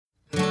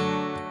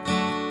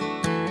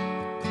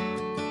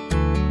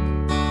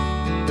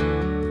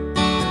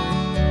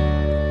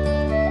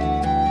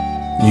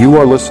You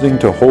are listening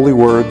to Holy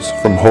Words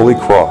from Holy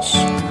Cross,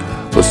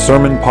 the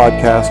sermon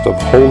podcast of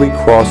Holy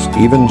Cross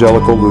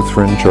Evangelical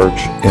Lutheran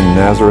Church in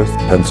Nazareth,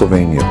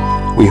 Pennsylvania.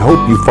 We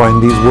hope you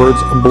find these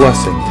words a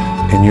blessing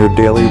in your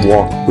daily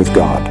walk with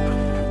God.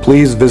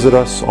 Please visit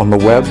us on the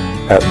web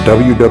at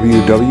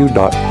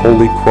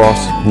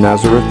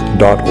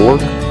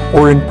www.holycrossnazareth.org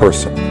or in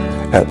person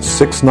at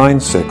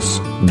 696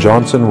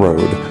 Johnson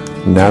Road,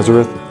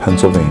 Nazareth,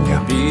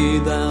 Pennsylvania. Be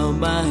thou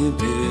my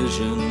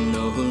vision,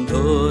 O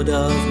Lord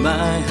of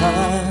my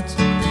heart.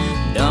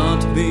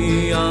 Not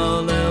be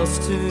all else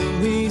to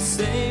me,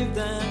 save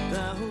that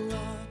thou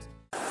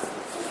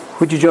art.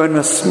 Would you join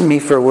me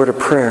for a word of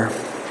prayer?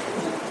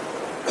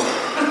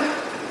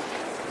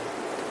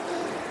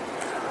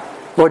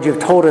 Lord, you've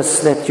told us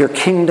that your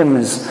kingdom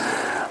is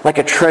like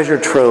a treasure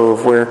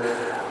trove where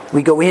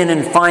we go in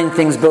and find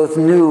things both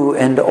new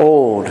and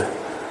old,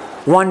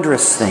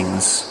 wondrous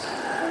things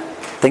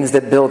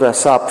that build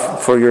us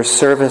up for your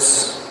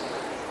service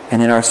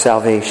and in our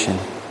salvation.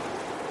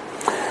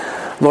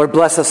 Lord,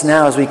 bless us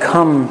now as we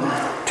come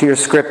to your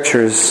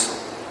scriptures,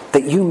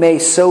 that you may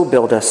so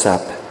build us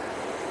up.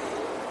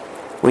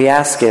 We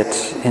ask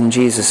it in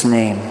Jesus'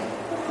 name.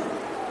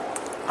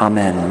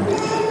 Amen.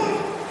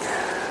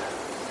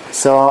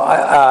 So,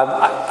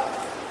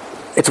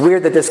 it's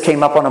weird that this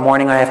came up on a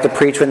morning I have to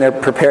preach when they're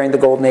preparing the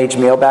Golden Age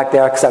meal back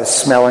there, because I was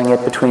smelling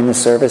it between the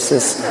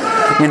services,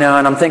 and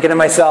I'm thinking to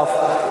myself,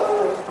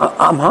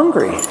 I'm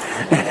hungry. Is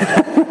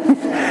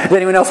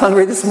anyone else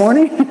hungry this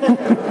morning?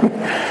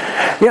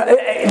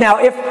 Now,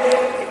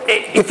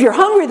 if you're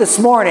hungry this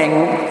morning,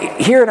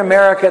 here in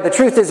America, the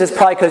truth is it's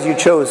probably because you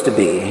chose to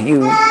be.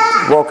 You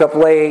woke up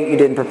late, you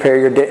didn't prepare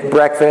your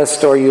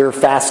breakfast, or you're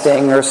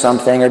fasting or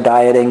something, or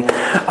dieting.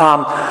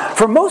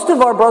 For most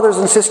of our brothers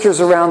and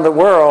sisters around the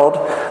world,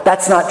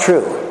 that's not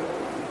true.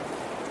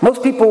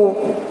 Most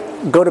people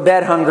go to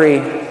bed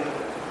hungry,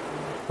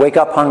 wake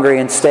up hungry,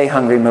 and stay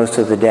hungry most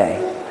of the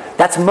day.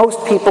 That's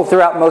most people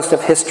throughout most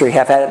of history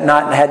have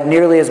not had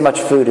nearly as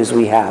much food as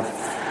we have.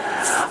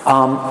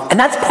 And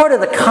that's part of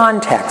the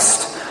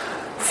context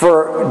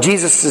for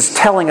Jesus'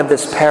 telling of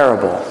this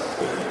parable.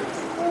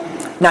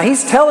 Now,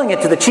 he's telling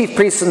it to the chief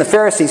priests and the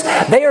Pharisees.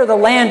 They are the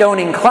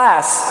land-owning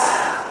class.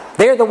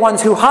 They're the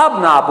ones who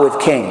hobnob with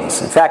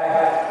kings. In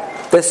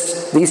fact,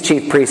 these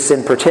chief priests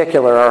in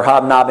particular are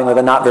hobnobbing with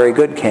a not very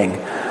good king.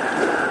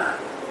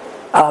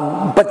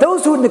 But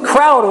those who in the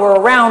crowd who are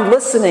around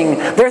listening,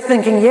 they're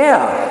thinking,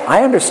 yeah,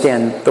 I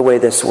understand the way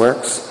this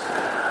works.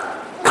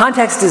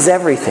 Context is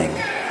everything.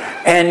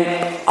 And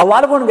a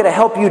lot of what I'm going to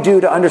help you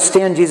do to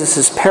understand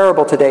Jesus'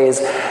 parable today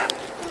is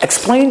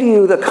explain to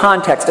you the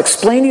context,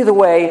 explain to you the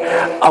way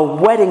a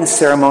wedding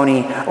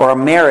ceremony or a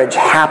marriage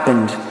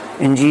happened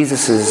in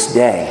Jesus'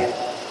 day.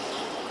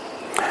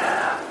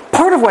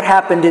 Part of what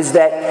happened is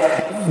that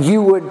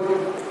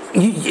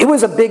it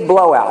was a big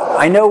blowout.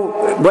 I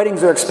know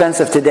weddings are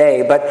expensive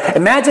today, but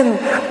imagine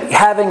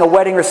having a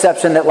wedding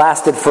reception that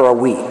lasted for a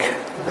week.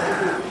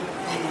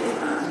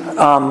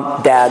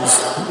 Dads,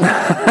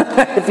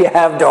 if you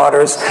have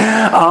daughters.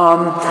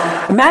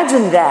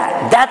 Imagine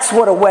that. That's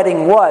what a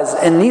wedding was.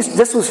 And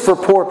this was for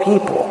poor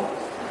people.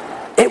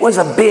 It was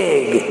a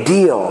big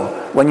deal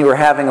when you were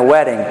having a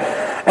wedding.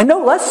 And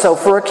no less so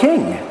for a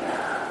king.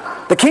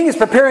 The king is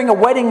preparing a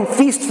wedding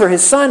feast for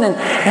his son,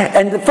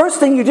 and the first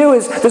thing you do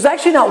is, there's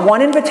actually not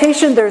one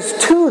invitation, there's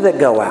two that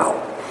go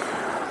out.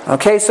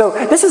 Okay, so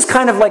this is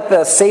kind of like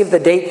the save the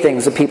date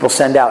things that people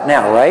send out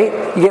now, right?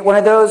 You get one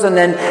of those, and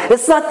then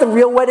it's not the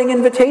real wedding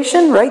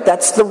invitation, right?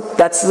 That's the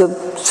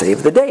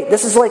save the date.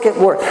 This is like it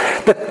worked.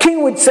 The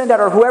king would send out,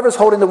 or whoever's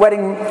holding the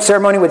wedding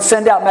ceremony would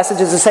send out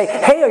messages and say,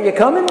 hey, are you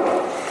coming?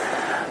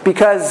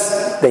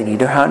 Because they need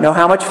to know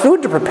how much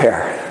food to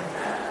prepare.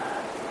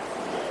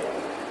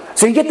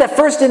 So you get that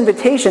first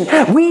invitation.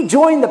 We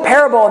join the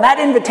parable, and that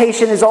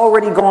invitation has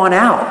already gone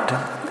out.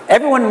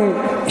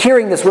 Everyone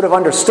hearing this would have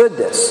understood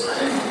this.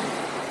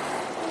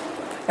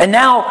 And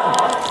now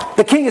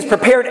the king has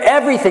prepared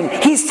everything.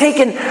 He's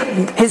taken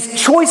his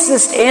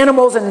choicest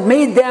animals and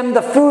made them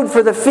the food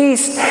for the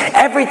feast.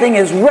 Everything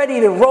is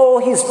ready to roll.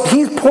 He's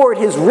poured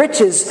his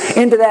riches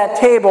into that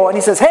table. And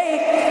he says,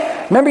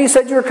 hey, remember you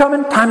said you were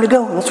coming? Time to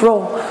go. Let's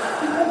roll.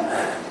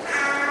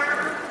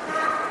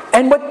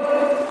 And what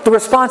the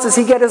responses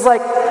he gets is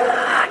like,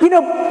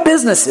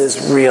 business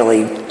is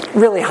really,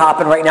 really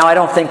hopping right now. I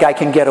don't think I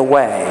can get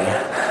away.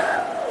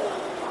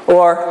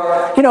 Or,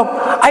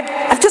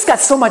 I've just got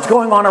so much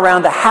going on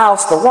around the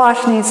house. The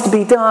wash needs to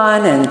be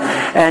done,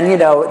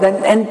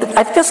 and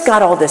I've just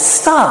got all this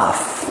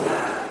stuff.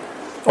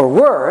 Or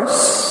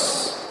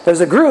worse,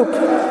 there's a group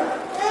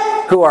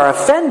who are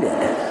offended.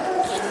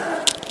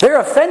 They're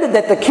offended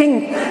that the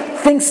king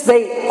thinks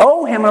they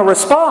owe him a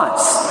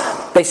response.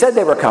 They said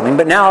they were coming,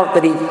 but now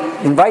that he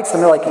invites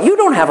them, they're like, you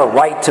don't have a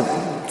right to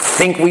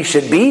think we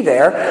should be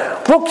there.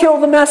 We'll kill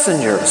the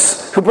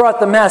messengers who brought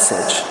the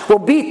message. We'll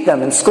beat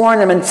them and scorn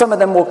them, and some of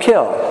them we'll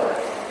kill.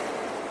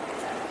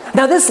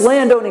 Now this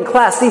landowning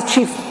class, these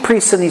chief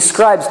priests and these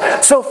scribes,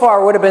 so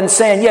far would have been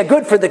saying, yeah,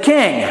 good for the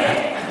king.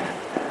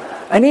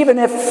 And even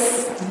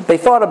if they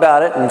thought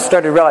about it and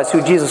started to realize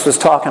who Jesus was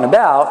talking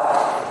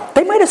about,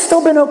 they might have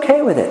still been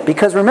okay with it.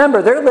 Because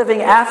remember, they're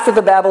living after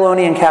the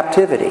Babylonian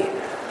captivity.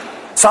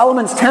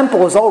 Solomon's temple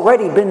has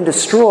already been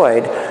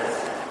destroyed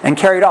and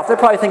carried off. They're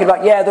probably thinking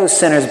about, yeah, those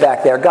sinners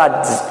back there,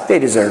 God, they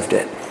deserved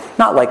it.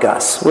 Not like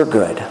us. We're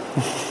good.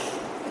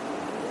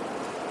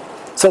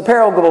 So the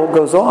parable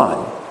goes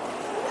on.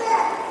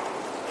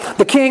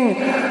 The king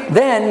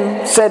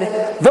then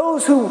said,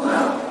 those who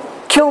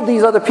killed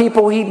these other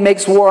people, he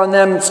makes war on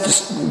them,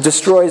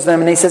 destroys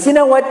them, and he says, you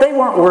know what, they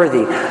weren't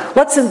worthy.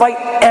 Let's invite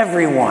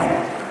everyone.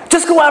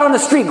 Just go out on the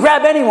street,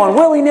 grab anyone,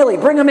 willy-nilly,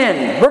 bring them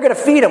in. We're going to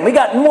feed them. We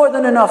got more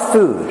than enough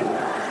food.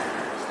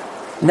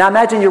 Now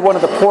imagine you're one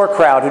of the poor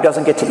crowd who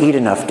doesn't get to eat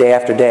enough day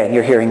after day, and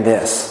you're hearing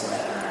this.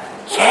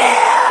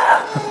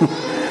 Yeah!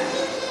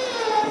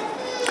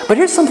 But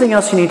here's something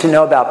else you need to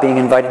know about being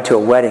invited to a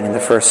wedding in the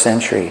first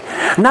century.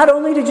 Not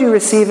only did you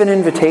receive an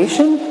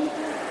invitation,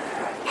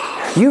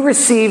 you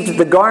received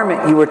the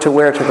garment you were to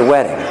wear to the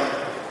wedding.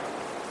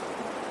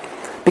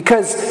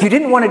 Because you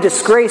didn't want to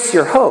disgrace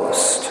your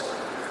host.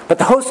 But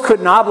the host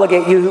couldn't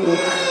obligate you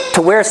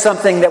to wear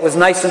something that was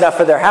nice enough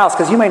for their house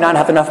because you may not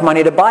have enough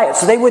money to buy it.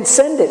 So they would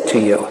send it to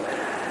you.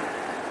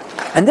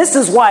 And this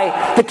is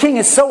why the king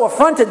is so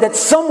affronted that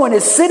someone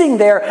is sitting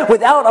there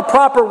without a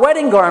proper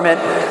wedding garment.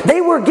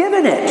 They were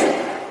given it,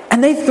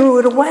 and they threw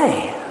it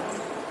away.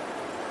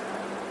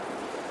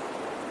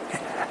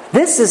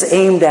 This is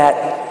aimed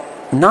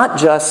at not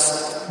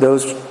just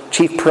those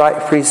chief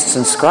priests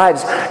and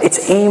scribes.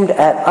 It's aimed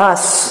at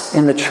us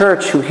in the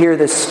church who hear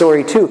this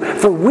story too.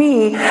 For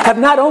we have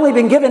not only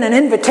been given an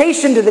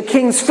invitation to the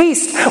king's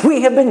feast,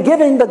 we have been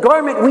given the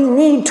garment we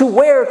need to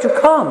wear to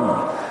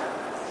come.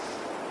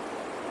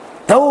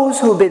 Those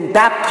who have been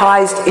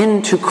baptized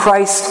into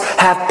Christ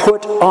have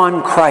put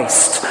on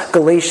Christ.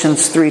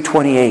 Galatians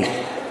 3:28.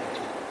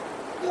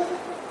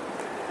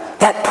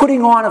 That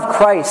putting on of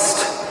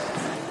Christ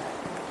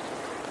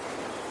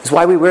is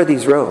why we wear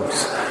these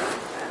robes.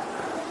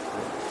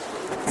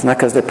 It's not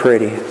because they're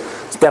pretty.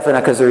 It's definitely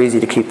not because they're easy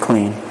to keep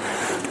clean.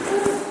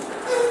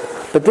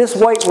 But this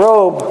white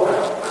robe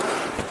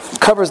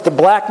covers the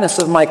blackness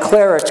of my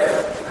cleric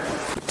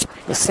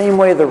the same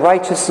way the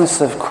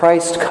righteousness of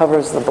Christ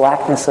covers the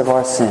blackness of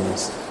our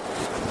sins.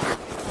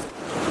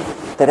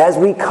 That as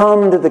we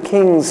come to the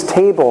King's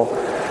table,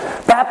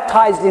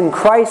 baptized in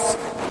Christ,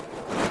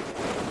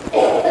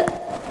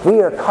 we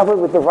are covered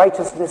with the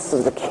righteousness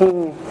of the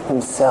King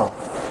himself.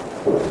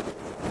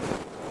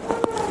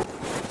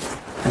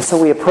 And so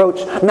we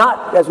approach,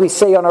 not, as we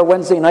say on our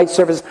Wednesday night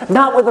service,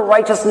 not with the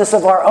righteousness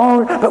of our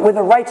own, but with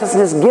the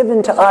righteousness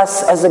given to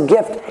us as a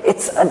gift.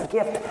 It's a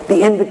gift.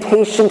 The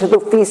invitation to the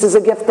feast is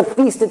a gift. The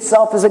feast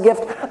itself is a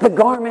gift. The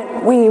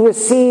garment we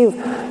receive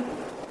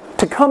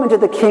to come into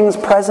the King's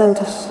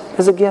presence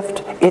is a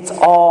gift. It's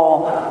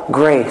all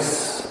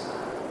grace.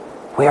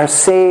 We are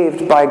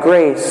saved by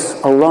grace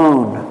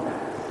alone.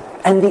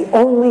 And the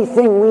only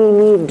thing we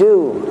need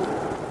do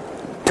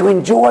to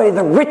enjoy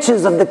the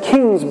riches of the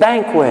King's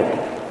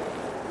banquet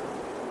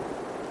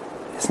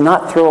is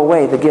not throw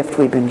away the gift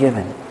we've been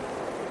given.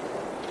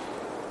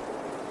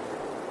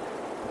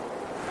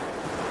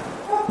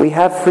 We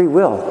have free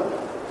will.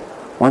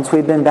 Once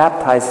we've been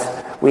baptized,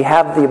 we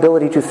have the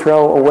ability to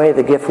throw away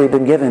the gift we've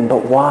been given.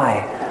 But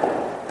why?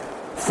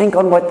 Think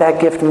on what that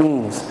gift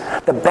means.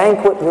 The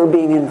banquet we're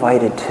being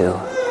invited to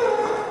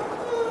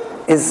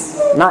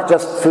is not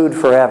just food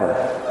forever.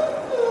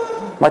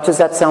 Much as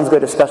that sounds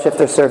good, especially if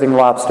they're serving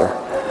lobster.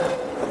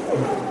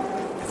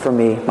 For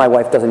me, my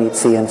wife doesn't eat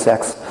sea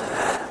insects.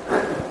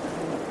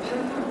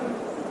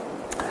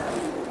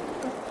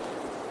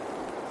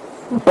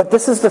 But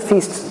this is the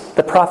feast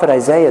the prophet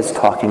Isaiah is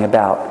talking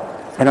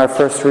about in our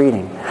first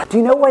reading. Do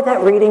you know why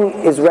that reading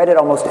is read at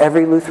almost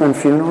every Lutheran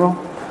funeral?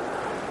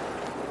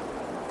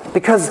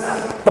 Because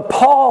the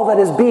pall that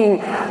is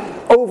being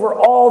over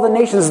all the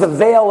nations, the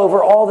veil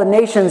over all the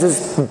nations,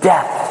 is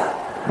death.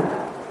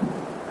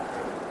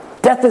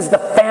 Death is the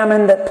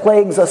famine that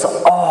plagues us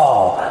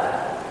all.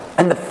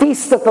 And the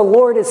feast that the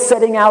Lord is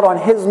setting out on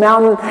his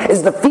mountain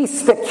is the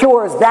feast that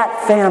cures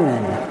that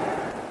famine.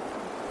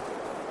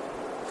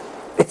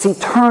 It's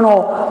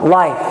eternal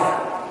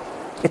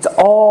life. It's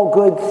all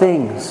good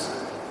things.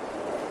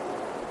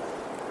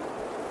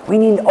 We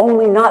need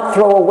only not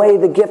throw away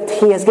the gift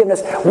he has given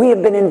us. We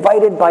have been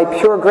invited by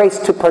pure grace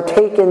to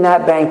partake in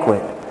that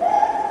banquet.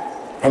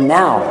 And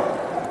now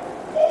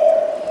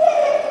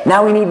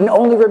we need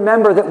only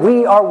remember that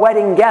we are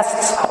wedding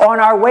guests on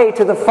our way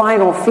to the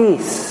final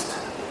feast.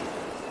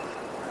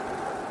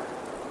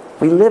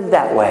 We live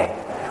that way.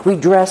 We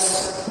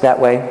dress that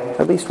way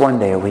at least one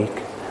day a week.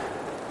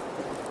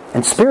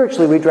 And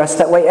spiritually we dress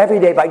that way every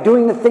day by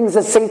doing the things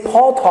that St.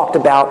 Paul talked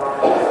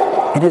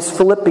about in his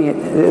the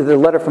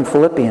letter from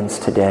Philippians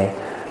today.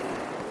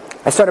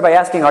 I started by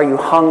asking, are you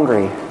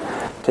hungry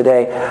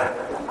today?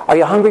 Are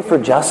you hungry for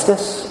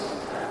justice?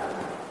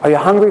 Are you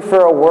hungry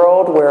for a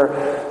world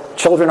where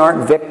children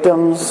aren't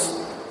victims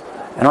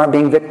and aren't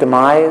being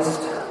victimized?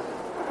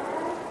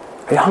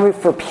 Are you hungry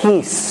for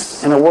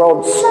peace in a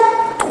world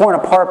torn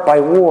apart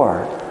by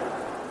war?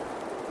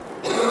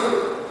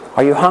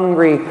 Are you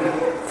hungry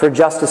for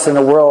justice in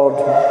a world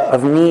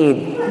of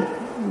need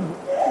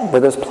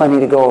where there's plenty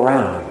to go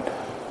around?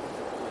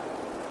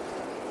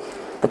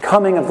 The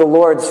coming of the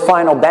Lord's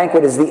final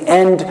banquet is the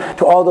end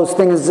to all those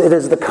things. It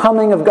is the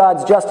coming of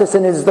God's justice,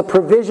 and it is the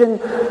provision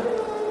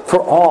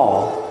for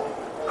all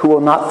who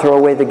will not throw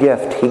away the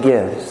gift He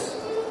gives.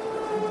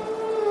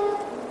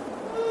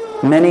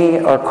 Many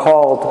are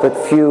called, but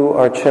few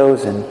are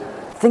chosen.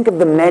 Think of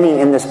the many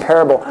in this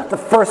parable. The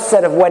first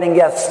set of wedding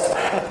guests,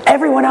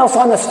 everyone else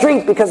on the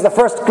street because the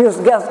first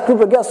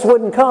group of guests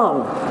wouldn't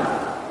come.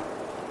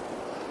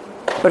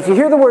 But if you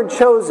hear the word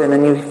chosen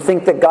and you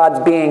think that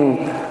God's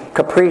being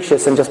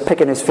capricious and just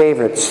picking His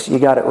favorites, you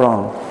got it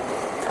wrong.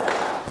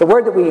 The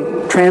word that we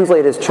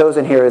translate as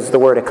chosen here is the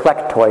word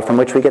eklektoi, from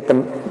which we get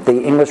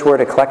the English word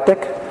eclectic.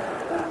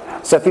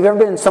 So if you've ever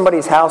been in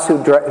somebody's house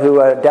who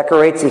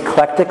decorates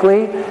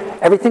eclectically,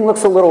 everything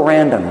looks a little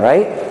random,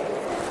 right?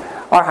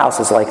 Our house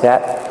is like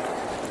that.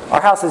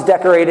 Our house is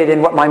decorated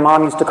in what my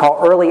mom used to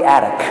call early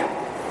attic.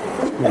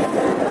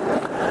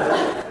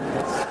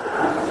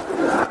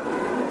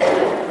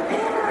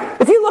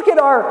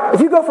 If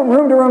you go from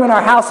room to room in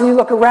our house and you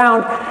look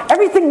around,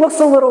 everything looks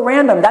a little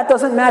random. That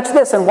doesn't match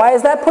this, and why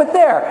is that put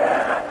there?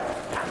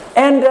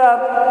 And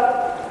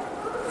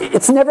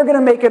it's never going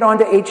to make it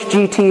onto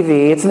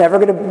HGTV. It's never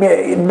going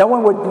to.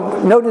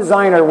 No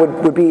designer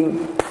would be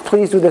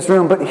pleased with this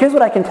room. But here's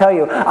what I can tell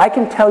you. I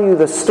can tell you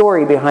the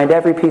story behind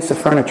every piece of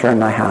furniture in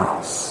my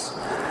house.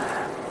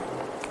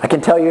 I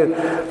can tell you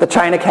the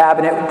china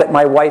cabinet that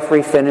my wife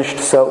refinished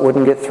so it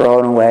wouldn't get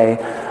thrown away.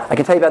 I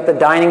can tell you about the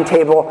dining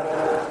table,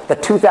 the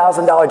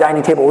 $2,000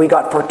 dining table we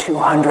got for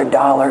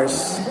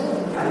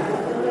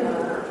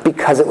 $200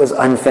 because it was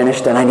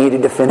unfinished and I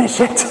needed to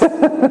finish it.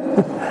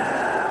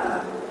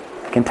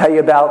 I can tell you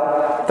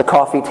about the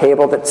coffee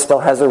table that still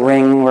has a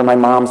ring where my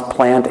mom's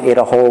plant ate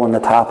a hole in the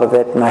top of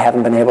it and I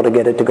haven't been able to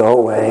get it to go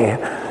away.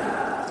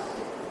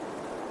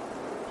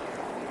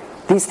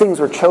 These things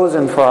were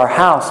chosen for our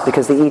house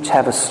because they each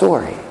have a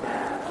story.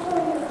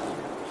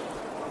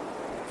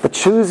 The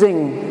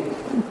choosing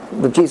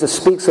that Jesus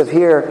speaks of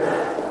here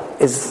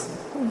is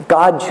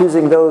God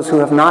choosing those who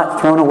have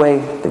not thrown away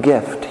the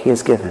gift He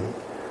has given.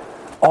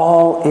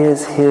 All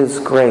is His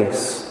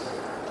grace.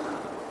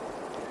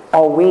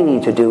 All we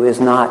need to do is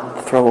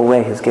not throw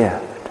away His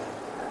gift.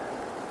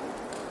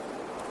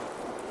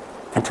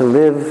 And to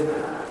live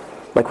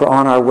like we're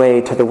on our way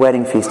to the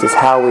wedding feast is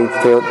how we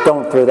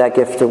don't throw that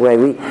gift away.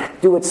 We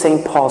do what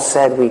St. Paul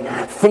said. We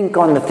think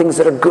on the things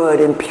that are good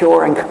and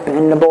pure and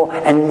commendable.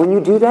 And when you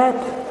do that,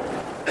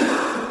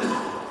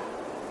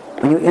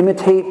 when you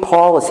imitate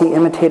Paul as he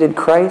imitated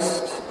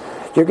Christ,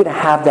 you're going to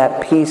have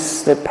that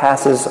peace that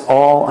passes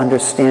all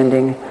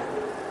understanding.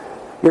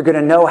 You're going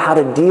to know how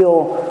to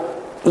deal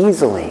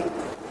easily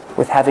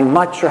with having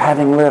much or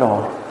having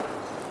little.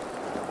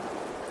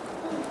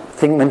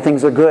 When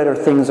things are good or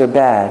things are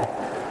bad.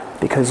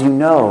 Because you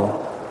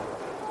know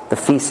the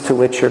feast to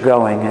which you're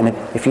going. And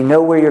if you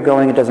know where you're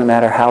going, it doesn't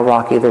matter how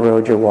rocky the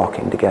road you're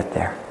walking to get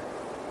there.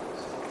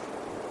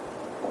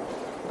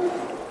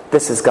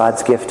 This is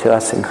God's gift to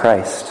us in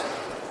Christ.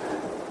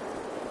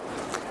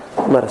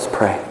 Let us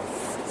pray.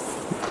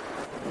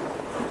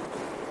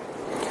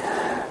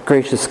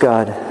 Gracious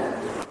God,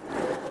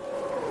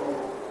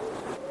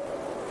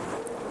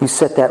 you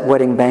set that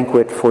wedding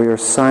banquet for your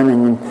Son,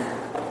 and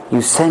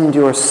you send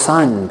your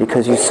Son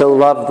because you so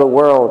love the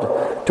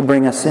world to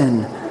bring us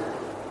in.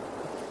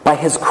 By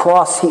His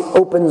cross, He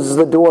opens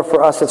the door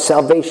for us of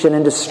salvation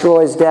and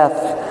destroys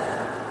death.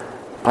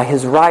 By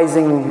His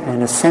rising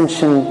and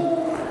ascension,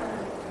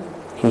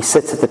 He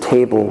sits at the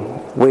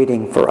table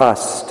waiting for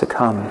us to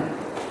come.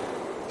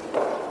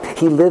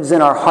 He lives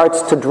in our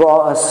hearts to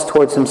draw us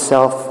towards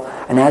Himself,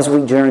 and as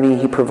we journey,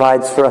 He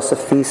provides for us a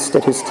feast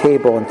at His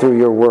table and through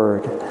your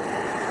word.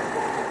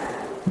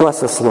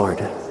 Bless us, Lord,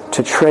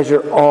 to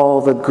treasure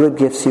all the good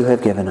gifts you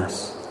have given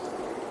us,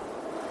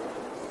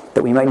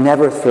 that we might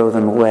never throw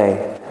them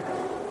away,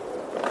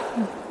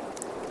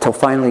 till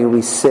finally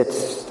we sit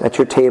at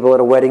your table at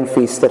a wedding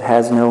feast that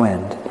has no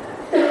end,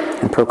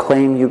 and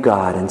proclaim you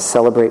God and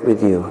celebrate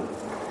with you.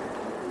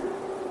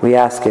 We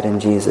ask it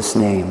in Jesus'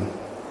 name.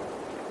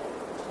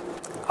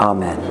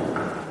 Amen.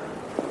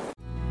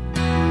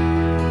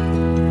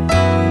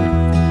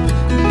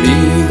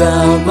 Be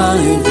thou my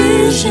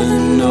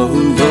vision, O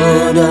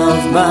Lord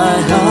of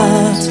my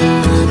heart.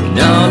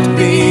 Not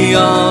be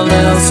all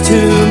else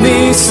to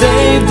me,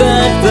 save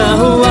that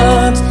thou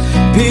art.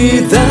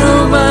 Be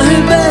thou my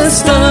best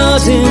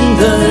start in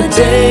the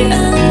day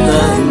and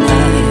the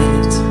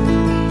night.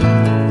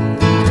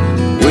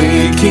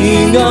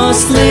 Waking or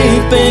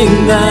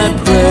sleeping, thy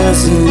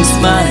presence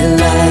my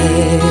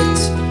light.